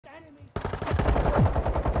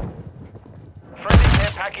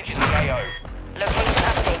package in the AO. Location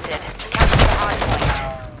updated. Capture the hard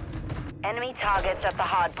point. Enemy targets at the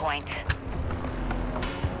hard point.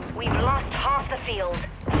 We've lost half the field.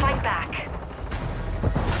 Fight back.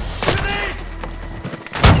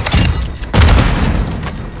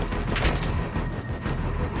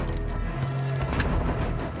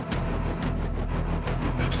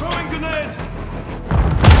 Throwing grenade!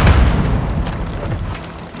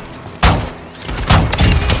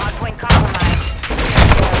 Hardpoint compromised.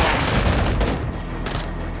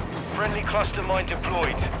 Friendly cluster mine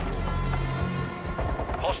deployed.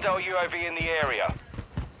 Hostile UAV in the area.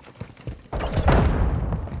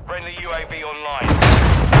 Friendly UAV online.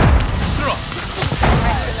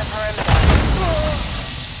 Threats in the perimeter.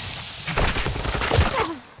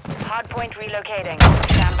 Hardpoint relocating.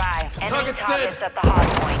 Stand by. Enemy Target's targets dead. at the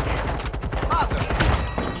hardpoint.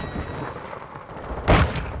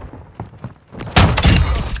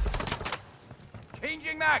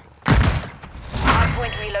 Changing mag!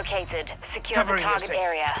 Hardpoint relocated. Secure Covering the target your six.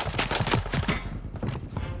 area.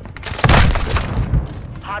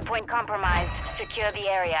 Hardpoint compromised. Secure the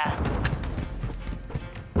area.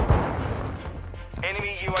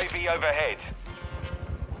 Enemy UAV overhead.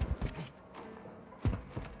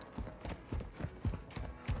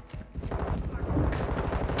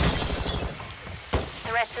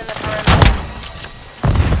 Threats in the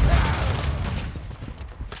perimeter.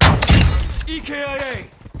 EKIA!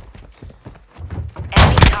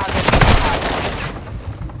 Enemy targets at the hardpoint.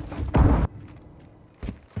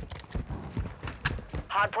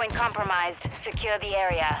 Hardpoint compromised. Secure the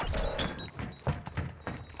area.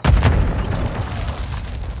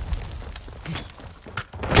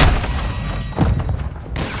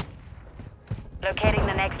 Locating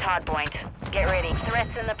the next hardpoint. Get ready. Threats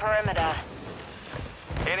in the perimeter.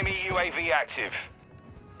 Enemy UAV active.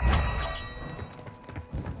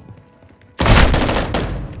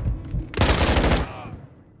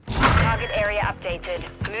 Target area updated.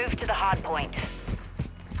 Move to the hardpoint.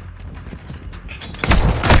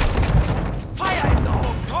 Fire in the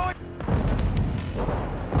hole!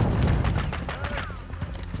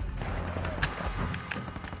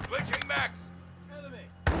 Switching max! Enemy!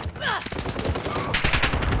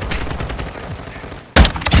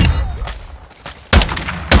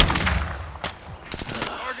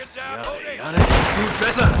 Target down, Do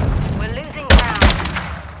better! We're losing ground.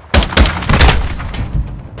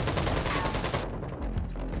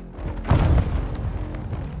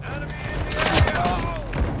 Enemy in the area!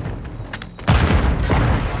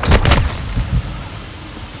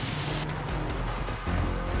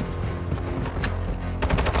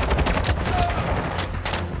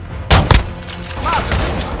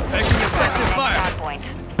 Taking effective fire! Hardpoint.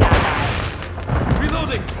 Stand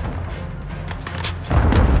Reloading!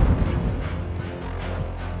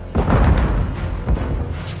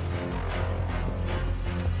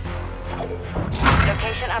 by.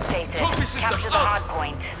 Location updated. Trophy system Capture the out.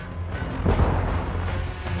 hardpoint.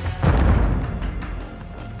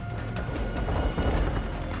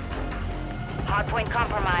 Hardpoint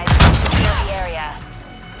compromised. Secure the area.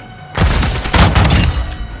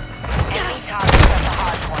 Enemy targets at the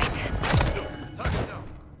hardpoint.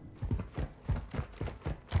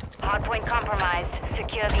 Hardpoint compromised.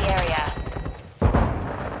 Secure the area.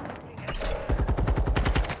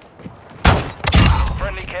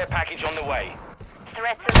 Friendly care package on the way.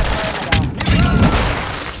 Threats in the perimeter.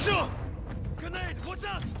 Sure! Grenade, what's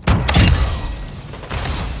out?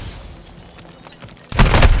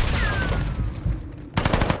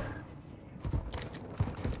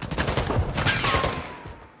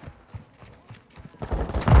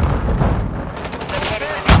 Locating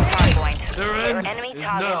the next hardpoint. Their end Enemy is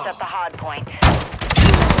targets now. at the hardpoint.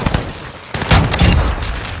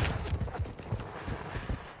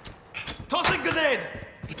 Tossing grenade!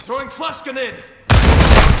 Throwing flash grenade!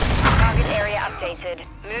 Target area updated.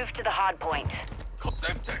 Move to the hardpoint.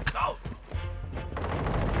 Semtex out!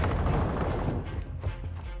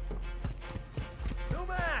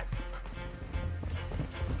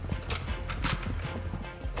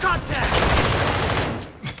 Contact!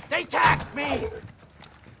 They tagged me!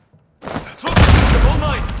 Trophy system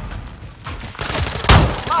online!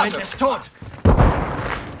 Mind is taught!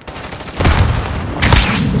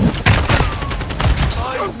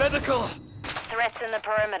 Medical! Threats in the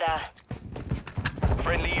perimeter.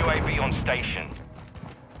 Friendly UAV on station.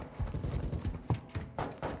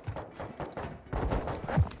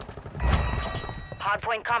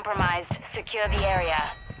 Hardpoint compromised. Secure the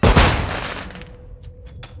area.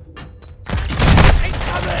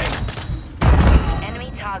 Incoming!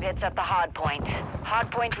 Enemy targets at the hardpoint.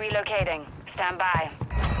 Hardpoint relocating. Stand by.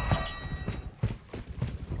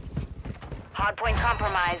 Hardpoint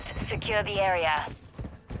compromised. Secure the area.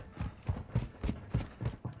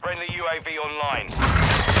 Friendly UAV online.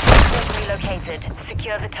 Hardpoint relocated.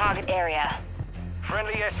 Secure the target area.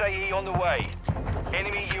 Friendly SAE on the way.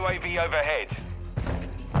 Enemy UAV overhead.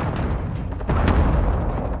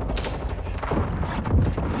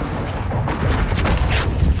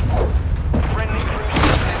 Friendly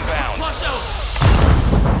cruisers inbound. Flash out!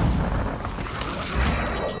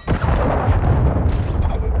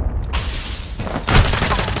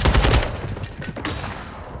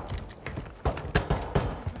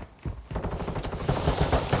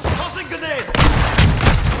 Tossing grenade!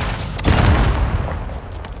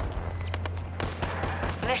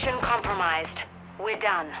 Mission compromised. We're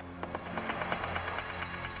done.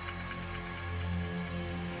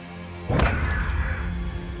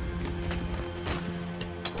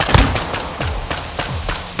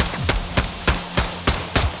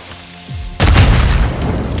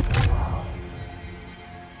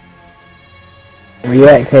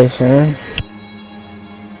 Reaction.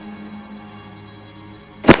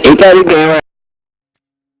 You got a game right.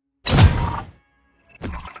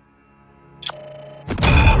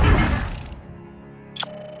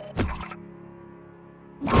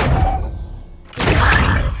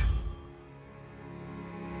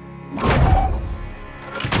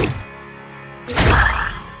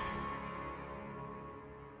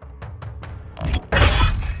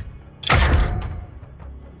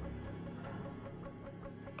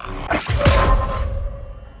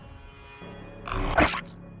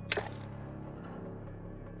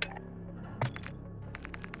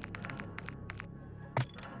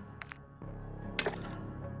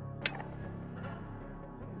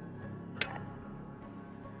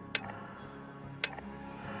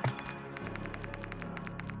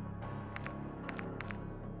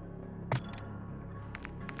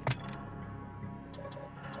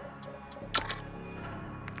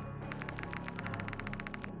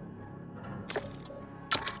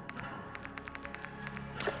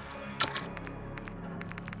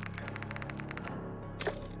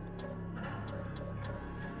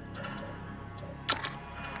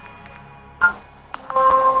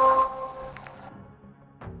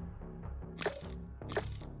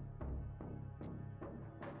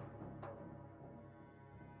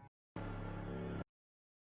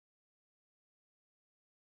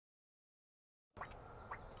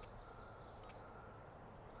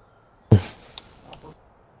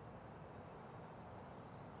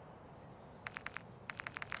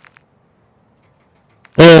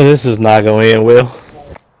 This is not going to end well.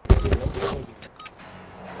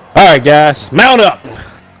 Alright guys, mount up!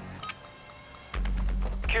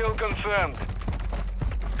 Kill confirmed.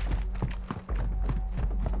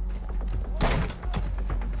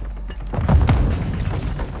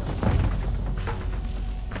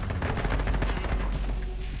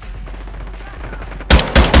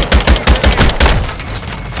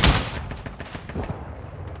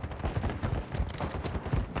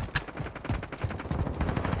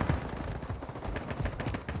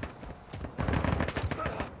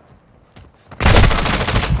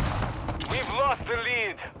 We've lost the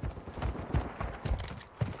lead.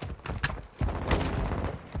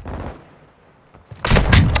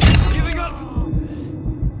 Giving up!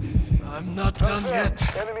 I'm not done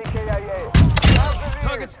yet. Enemy KIA.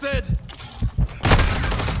 Target's dead.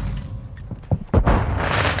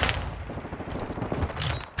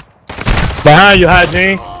 Behind you,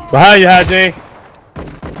 Hygiene! Behind you, Hygiene!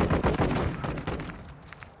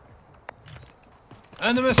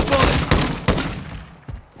 Enemy spotted.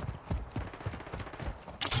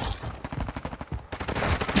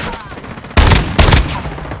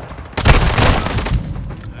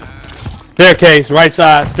 Staircase, right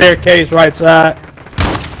side. Staircase, right side.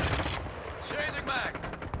 Changing back.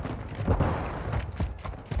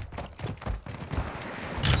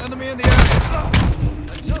 Enemy in the area.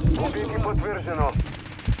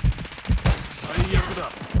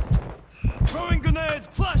 Throwing grenade.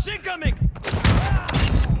 Flash incoming.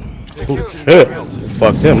 Ooh, shit.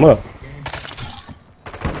 Fucked him up.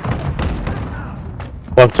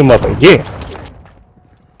 Fucked him up again.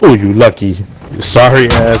 Ooh, you lucky. You sorry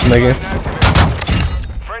ass nigga.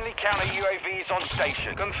 Friendly counter UAV is on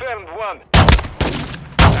station. Confirmed one.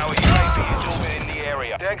 Our UAV is orbiting the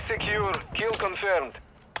area. Deck secure. Kill confirmed.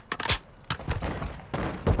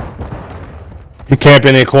 You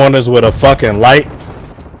camping in corners with a fucking light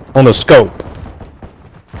on the scope.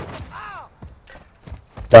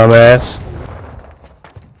 Dumbass.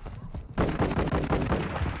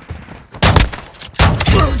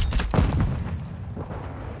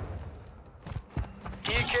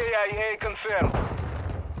 EKIA confirmed.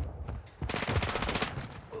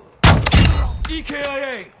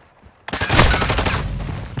 EKIA!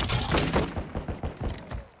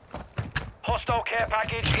 Hostile care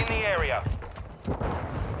package in the area.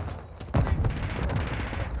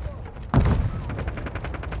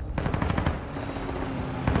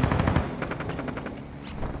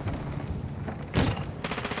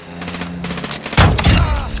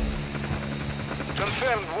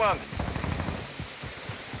 Confirmed 1.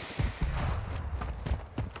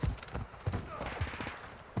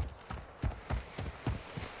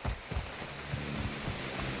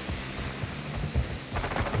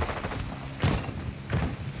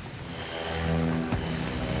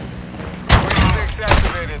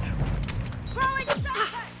 Activated.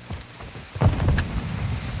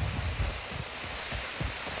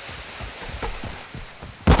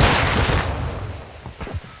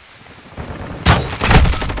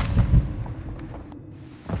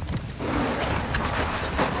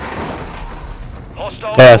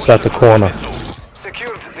 Hostile Pass out the corner.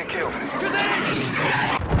 Secured the kill. Not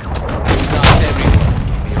everyone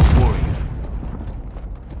can be a warrior.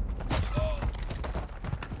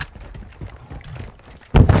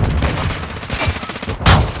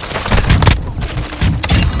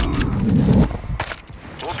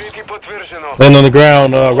 Убитый подтверждено. Land on the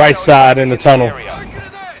ground, right side in the tunnel.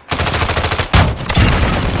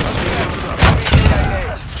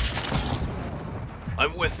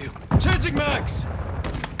 I'm with you. Changing max!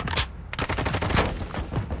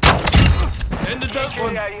 Ended that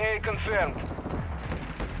one. KIA confirmed.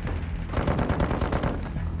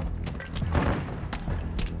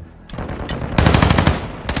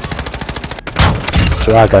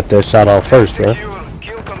 So I got that shot off first, bro. Secure.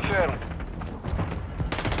 Kill confirmed.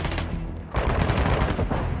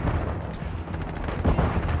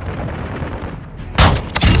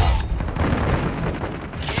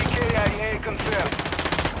 KIA confirmed.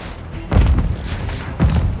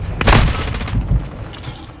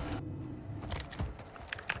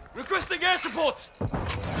 Requesting air support!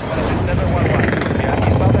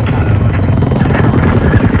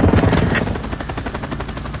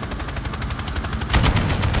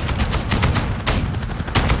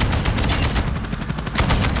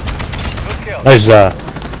 Good kill. Nice job.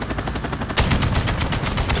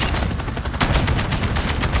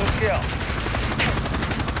 Good kill.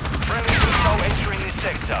 Friendly control entering this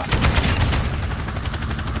sector.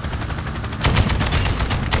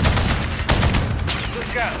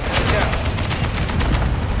 Good go. Good go.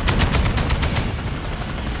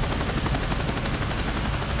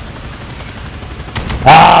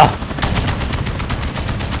 Ah!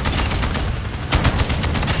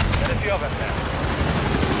 Get a few of them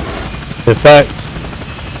now. In fact,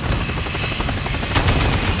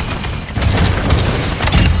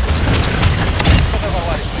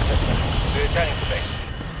 Returning to base.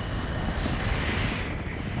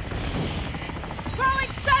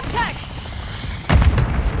 Throwing Semtex!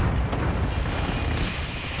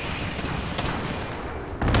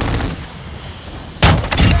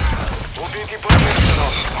 Убитый подтверждено.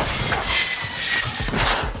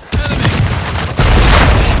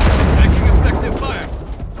 Taking effective fire.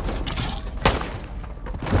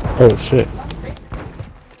 oh shit.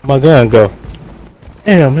 My gun go.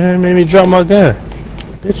 Damn, man, it made me drop my gun.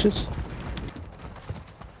 Bitches.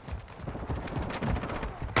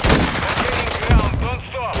 Gaining ground. Don't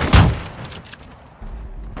stop.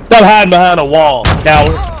 Stop hiding behind a wall,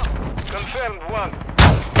 coward. Confirmed 1.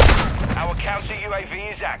 Our counter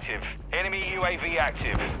UAV is active. Enemy UAV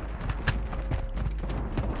active.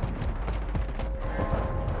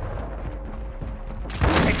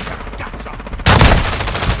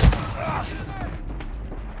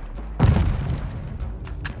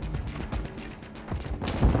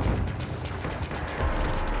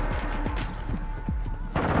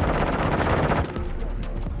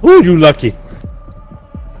 Ooh, you lucky.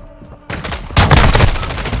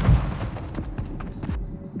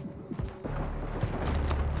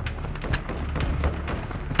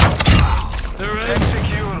 They're in.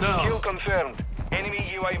 Secure. No. Kill confirmed. Enemy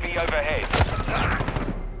UAV overhead.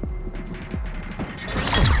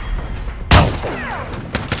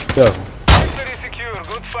 Go. Victory secure.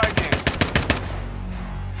 Good fighting.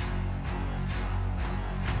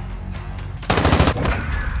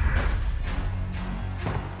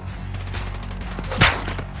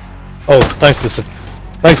 Oh,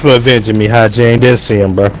 thanks for avenging me, Hi Jane. Didn't see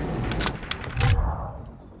him, bro.